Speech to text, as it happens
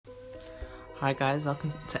Hi guys,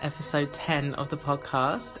 welcome to episode 10 of the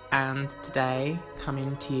podcast, and today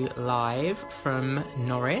coming to you live from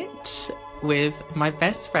Norwich with my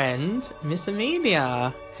best friend, Miss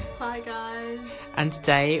Amelia. Hi guys. And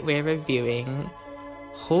today we're reviewing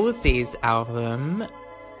Halsey's album.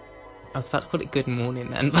 I was about to call it Good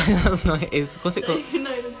Morning then, but that's not it. What's it called? Don't even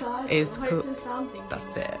know the title. It's called...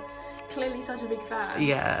 That's it. Clearly such a big fan.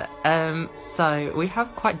 Yeah, so we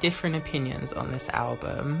have quite different opinions on this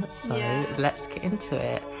album, so let's get into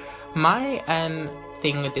it. My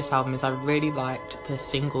thing with this album is I really liked the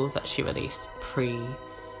singles that she released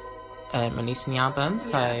releasing the album.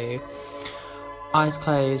 So Eyes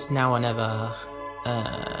Closed, Now or Never,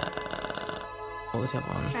 what was the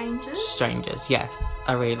other one? Strangers, yes.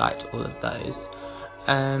 I really liked all of those.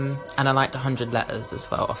 And I liked 100 Letters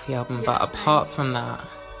as well off the album, but apart from that,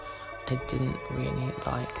 I didn't really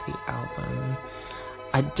like the album.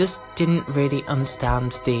 I just didn't really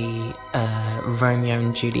understand the Romeo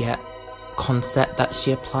and Juliet concept that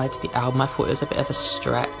she applied to the album. I thought it was a bit of a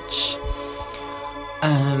stretch.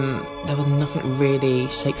 There was nothing really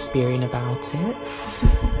Shakespearean about it.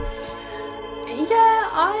 Yeah,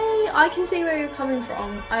 I can see where you're coming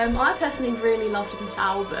from. I personally really loved this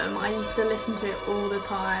album. I used to listen to it all the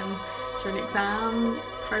time during exams,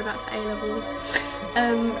 throwback to A-levels.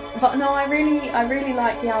 But no, I really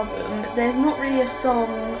like the album. There's not really a song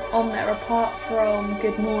on there apart from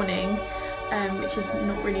Good Morning, which is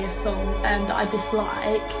not really a song that I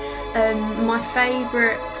dislike. My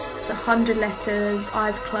favourites: 100 Letters,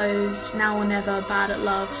 Eyes Closed, Now or Never, Bad at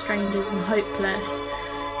Love, Strangers and Hopeless.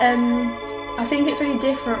 I think it's really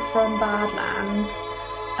different from Badlands.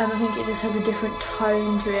 I think it just has a different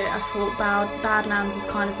tone to it. I thought Badlands was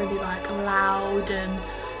kind of really like loud and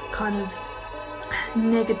kind of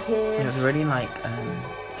negative. It was really like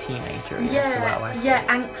teenager-y as well.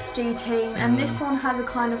 Angsty teen. And this one has a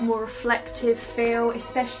kind of more reflective feel,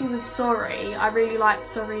 especially with Sorry. I really liked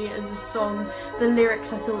Sorry as a song. The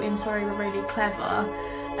lyrics I thought in Sorry were really clever.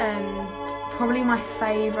 Probably my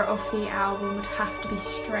favourite of the album would have to be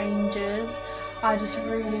Strangers. I just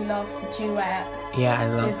really love the duet. Yeah, I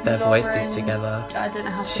love their voices together. I don't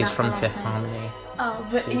know how to She's from Fifth Harmony. Oh,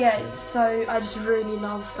 but yeah, so I just really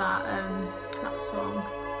love that song.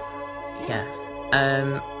 Yeah.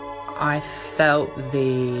 I felt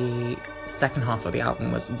the second half of the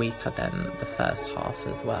album was weaker than the first half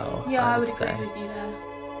as well. Yeah, I would agree with you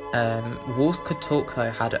there. Walls Could Talk though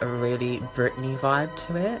had a really Britney vibe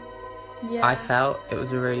to it. Yeah. I felt it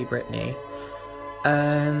was really Britney.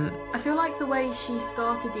 I feel like the way she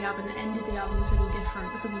started the album and ended the album was really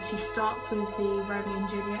different, because she starts with the Romeo and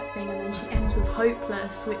Juliet thing and then she ends with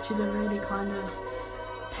Hopeless, which is a really kind of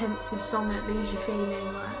pensive song that leaves you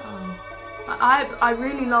feeling like I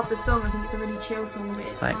really love the song. I think it's a really chill song, but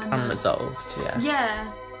it's like unresolved.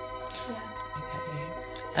 Yeah.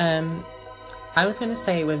 Okay. I was going to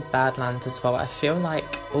say with Badlands as well, I feel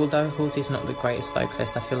like although Halsey's not the greatest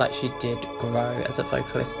vocalist, I feel like she did grow as a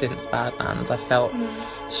vocalist since Badlands. I felt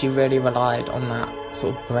she really relied on that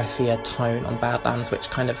sort of breathier tone on Badlands, which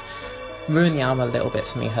kind of ruined the album a little bit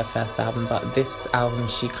for me, her first album. But this album,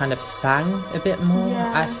 she kind of sang a bit more,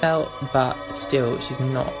 I felt, but still, she's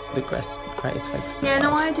not the greatest vocalist in the world.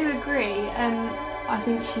 No, I do agree. I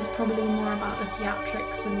think she's probably more about the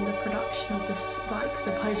theatrics and the production of this, like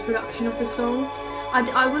the post-production of the song.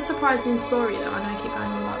 I was surprised in Sorry though. I know I keep going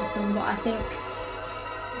on about the song, but I think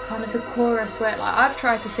kind of the chorus where like I've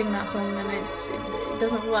tried to sing that song and it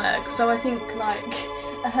doesn't work. So I think like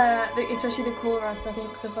especially the chorus, I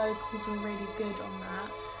think the vocals were really good on that.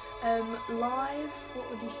 Live, what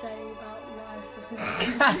would you say about live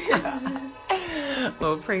performances?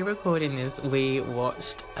 Well, pre-recording this, we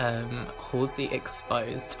watched Halsey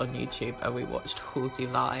Exposed on YouTube, and we watched Halsey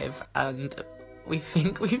Live, and we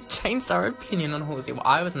think we've changed our opinion on Halsey. Well,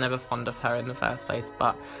 I was never fond of her in the first place,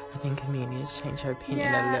 but I think Amelia's changed her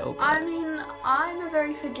opinion a little bit. I mean, I'm a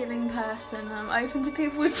very forgiving person. I'm open to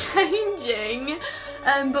people changing,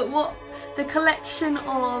 but what the collection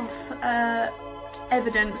of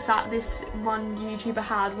evidence that this one YouTuber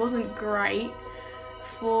had wasn't great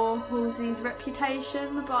for Halsey's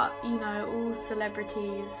reputation, but you know, all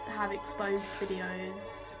celebrities have exposed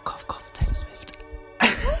videos. Cough, cough, Taylor Swift.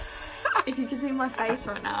 If you can see my face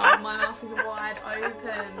right now, my mouth is wide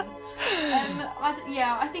open.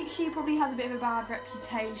 I think she probably has a bit of a bad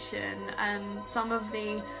reputation. Some of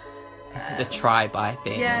the Tribe, I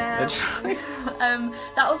think. Yeah.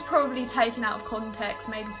 That was probably taken out of context,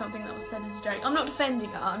 maybe something that was said as a joke. I'm not defending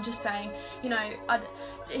her, I'm just saying, you know,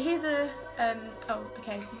 here's a...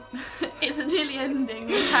 it's nearly ending.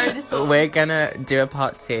 We'll carry this on. We're gonna do a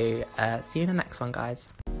part 2. See you in the next one, guys.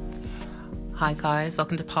 Hi guys,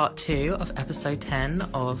 welcome to part 2 of episode 10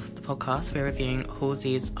 of the podcast. We're reviewing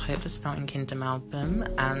Halsey's Hopeless Fountain Kingdom album,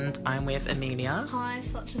 and I'm with Amelia. Hi,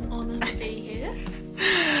 such an honour to be here.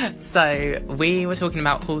 So, we were talking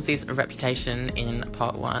about Halsey's reputation in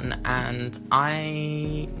part 1, and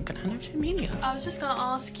I'm going to hand over to Amelia. I was just going to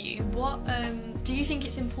ask you, what do you think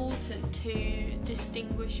it's important to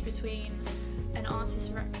distinguish between an artist's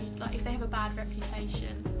like if they have a bad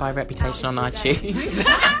reputation? By reputation on iTunes.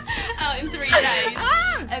 Out in 3 days.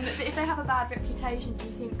 But if they have a bad reputation, do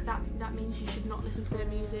you think that means you should not listen to their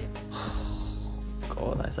music?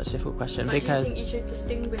 God, that's such a difficult question. Like, because do you think you should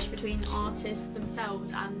distinguish between artists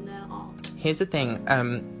themselves and their art? Here's the thing.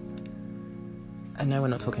 I know we're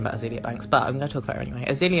not talking about Azealia Banks, but I'm going to talk about her anyway.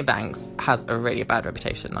 Azealia Banks has a really bad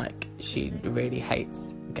reputation. Like, she really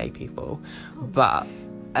hates gay people. But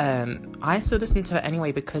I still listen to her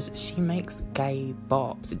anyway because she makes gay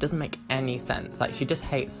bops. It doesn't make any sense. Like, she just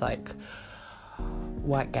hates, like,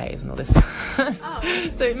 white gays and all this stuff. Oh.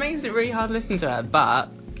 So it makes it really hard to listen to her, but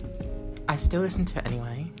I still listen to it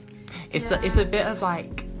anyway. It's a bit of,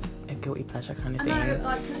 like, a guilty pleasure kind of thing. I know,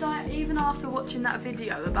 like, because even after watching that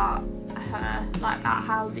video about her, like, about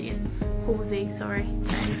Halsey, sorry,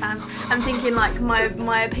 to any fans, I'm thinking, like,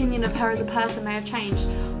 my opinion of her as a person may have changed.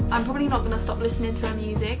 I'm probably not going to stop listening to her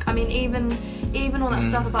music. I mean, even all that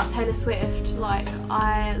stuff about Taylor Swift, like,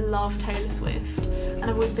 I love Taylor Swift, and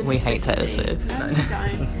I've always been. We hate Taylor Swift. No, we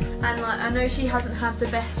don't. And, like, I know she hasn't had the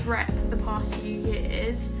best rep the past few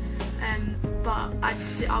years, but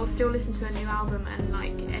I'll still listen to her new album, and,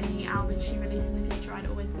 like, any album she releases in the future, I'd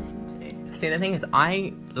always listen to. See, the thing is,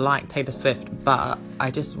 I like Taylor Swift, but I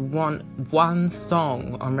just want one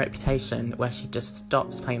song on Reputation where she just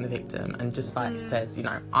stops playing the victim and just, like, says, you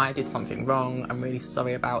know, I did something wrong, I'm really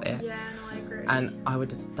sorry about it. Yeah, no, I agree. And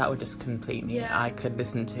that would just complete me. Yeah. I could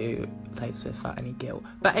listen to Taylor Swift without any guilt.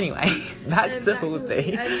 But anyway, back to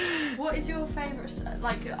Halsey. What is your favourite,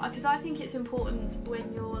 like, because I think it's important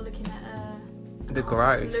when you're looking at the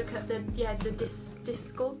growth. Look at the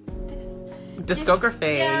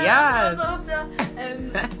discography. Yeah, Yes.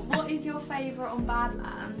 What is your favourite on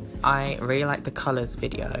Badlands? I really like the Colours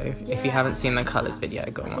video. Yeah, if you haven't seen the Colours video,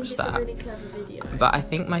 go and watch that. It's a really clever video. But I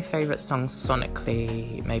think my favourite song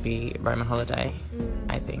sonically, maybe Roman Holiday.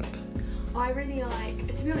 I think. I really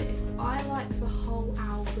like, to be honest, I like the whole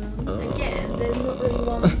album. Again, there's not really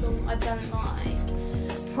one song I don't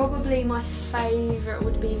like. Probably my favourite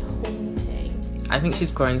would be Haunting. I think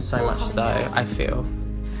she's grown so much though, I feel.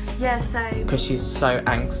 Yeah, same. Because she's so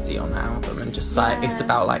angsty on the album, and just like, it's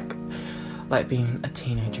about like being a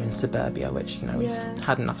teenager in suburbia, which, you know, we've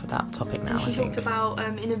had enough of that topic now. She talked about,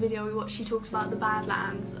 in a video we watched, she talked about the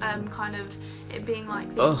Badlands, kind of it being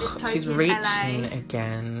like this dystopian she's reaching LA.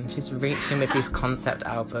 again. She's reaching with these concept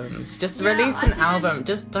albums. Just release an album.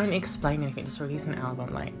 Just don't explain anything. Just release an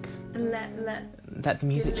album, like. And let the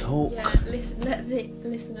music talk. Yeah, let the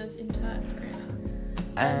listeners interpret.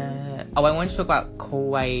 I wanted to talk about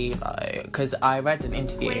Quavo because I read an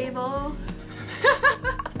interview. Quavo.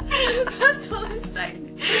 That's what I'm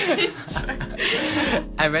saying.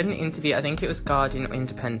 I read an interview. I think it was Guardian or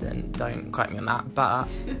Independent. Don't quote me on that. But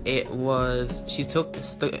it was.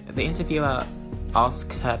 The interviewer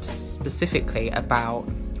asked her specifically about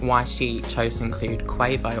why she chose to include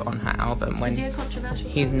Quavo on her album when is he a controversial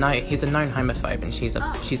he's a known homophobe, and she's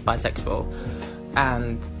bisexual,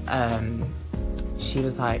 and she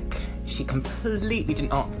was like, she completely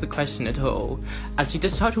didn't answer the question at all, and she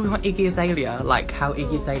just started talking about Iggy Azalea, like how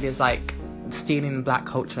Iggy Azalea is like stealing black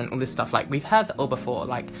culture and all this stuff. Like, we've heard that all before.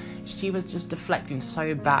 Like, she was just deflecting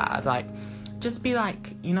so bad. Like, just be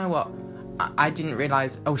like, you know what, I didn't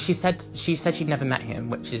realise. Oh, she said she'd never met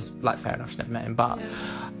him, which is, like, fair enough, she never met him, but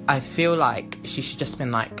I feel like she should just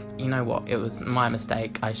been like, you know what, it was my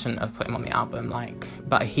mistake, I shouldn't have put him on the album. Like,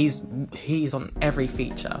 but he's on every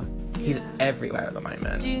feature. He's everywhere at the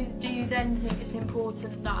moment. Do you then think it's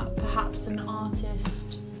important that perhaps an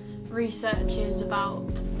artist researches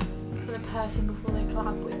about the person before they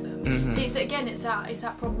collab with them? Mm-hmm. See, so again, it's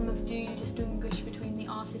that problem of, do you distinguish between the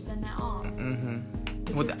artist and their art?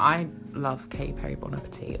 Mm-hmm. Well, I love Katy Perry Bon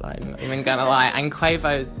Appetit, like, I'm not even gonna lie, and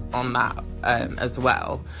Quavo's on that as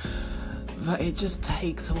well. But it just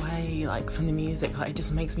takes away, like, from the music. Like, it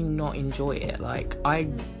just makes me not enjoy it. Like,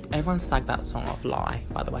 everyone slagged that song off, Lie,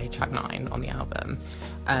 by the way, track 9 on the album.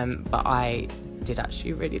 But I did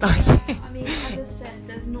actually really like it. I mean, as I said,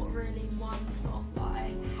 there's not really one song that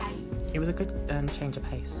I hate. It was a good change of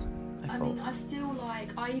pace, I thought. mean,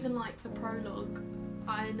 I even like the prologue.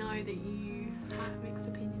 I know that you have mixed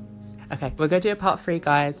opinions. Okay, we're going to do a part 3,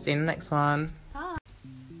 guys. See you in the next one. Bye.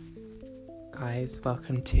 guys,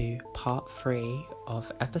 welcome to part 3 of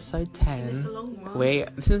episode 10. It's a long one.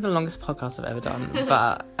 This is the longest podcast I've ever done,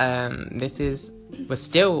 but we're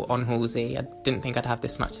still on Halsey. I didn't think I'd have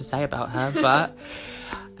this much to say about her, but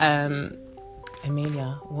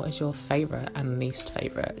Amelia, what is your favourite and least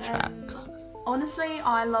favourite tracks? Honestly,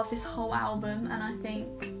 I love this whole album, and I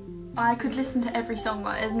think I could listen to every song.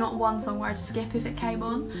 Like, there's not one song where I'd skip if it came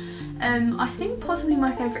on. I think possibly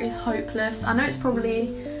my favourite is Hopeless. I know it's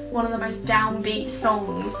probably one of the most downbeat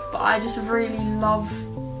songs, but I just really love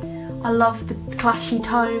the clashy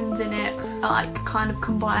tones in it, like kind of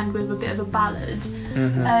combined with a bit of a ballad.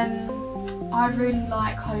 Mm-hmm. I really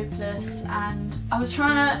like Hopeless, and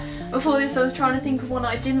before this I was trying to think of one that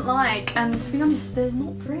I didn't like, and to be honest there's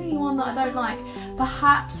not really one that I don't like.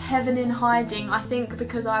 Perhaps Heaven in Hiding, I think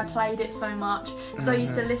because I played it so much, because I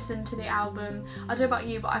used to listen to the album. I don't know about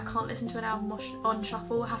you, but I can't listen to an album on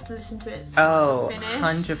shuffle. I have to listen to it start to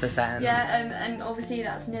finish. 100%. Yeah, and obviously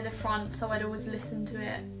that's near the front, so I'd always listen to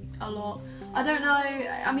it a lot. I don't know.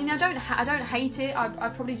 I mean, I don't hate it. I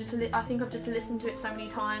probably I think I've just listened to it so many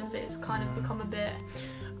times. It's kind of become a bit.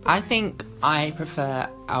 I think I prefer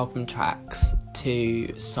album tracks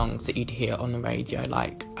to songs that you'd hear on the radio.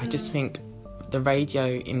 Like, I just think the radio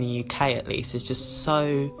in the UK, at least, is just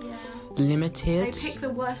so limited. They pick the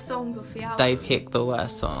worst songs off the album. They pick the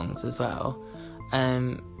worst songs as well,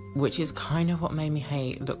 which is kind of what made me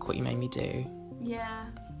hate Look What You Made Me Do. Yeah.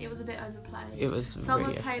 It was a bit overplayed. It was Some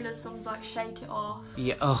really... of Taylor's songs like Shake It Off.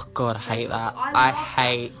 Yeah. Oh God, I hate that. I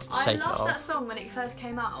hate Shake It Off. I loved that song when it first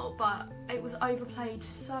came out, but it was overplayed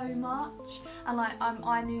so much. And like,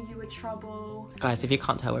 I Knew You Were Trouble. Guys, if you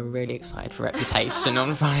can't tell, we're really excited for Reputation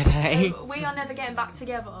on Friday. We Are Never Getting Back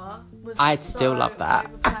Together. I still love that.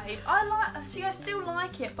 Overplayed. I still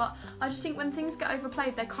like it, but I just think when things get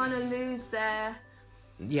overplayed, they kind of lose their.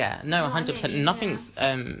 Yeah, no, 100%. I mean? Nothing's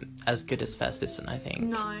as good as First Listen, I think.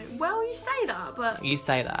 No. Well, you say that, but... You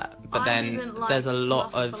say that, but I then didn't like there's a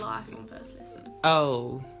lot Lust of... for Life on First Listen.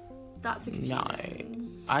 Oh. That took a few No.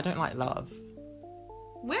 listens. I don't like Love.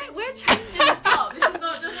 We're changing this up. This is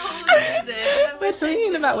not just whole music.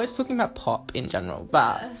 We're just talking about pop in general,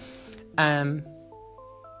 but...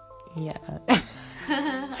 Yeah.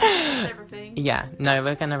 Everything. Yeah, no,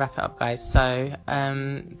 we're gonna wrap it up, guys. So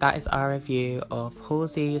that is our review of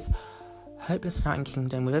Halsey's Hopeless Fountain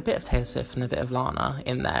Kingdom, with a bit of Taylor Swift and a bit of Lana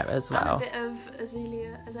in there as well. And a bit of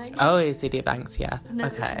Azalea. Oh, Azealia Banks, yeah. I've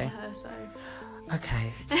never Okay. listened to her, so.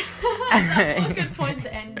 Okay. What a good point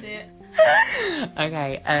to end it.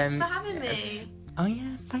 Okay. Thanks for having me. Oh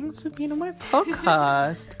yeah, thanks for being on my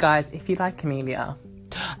podcast, guys. If you like Amelia,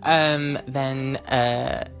 then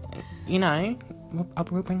you know,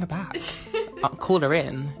 we'll bring her back. I'll call her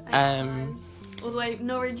in. All the way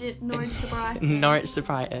Norwich to Brighton. Norwich to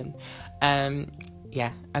Brighton.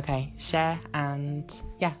 Yeah. Okay. Share, and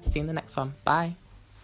yeah. See you in the next one. Bye.